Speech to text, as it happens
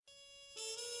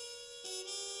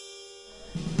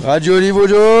Radio Des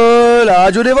Vendanges, la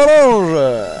radio des vendanges.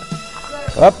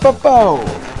 Hop hop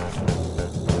hop.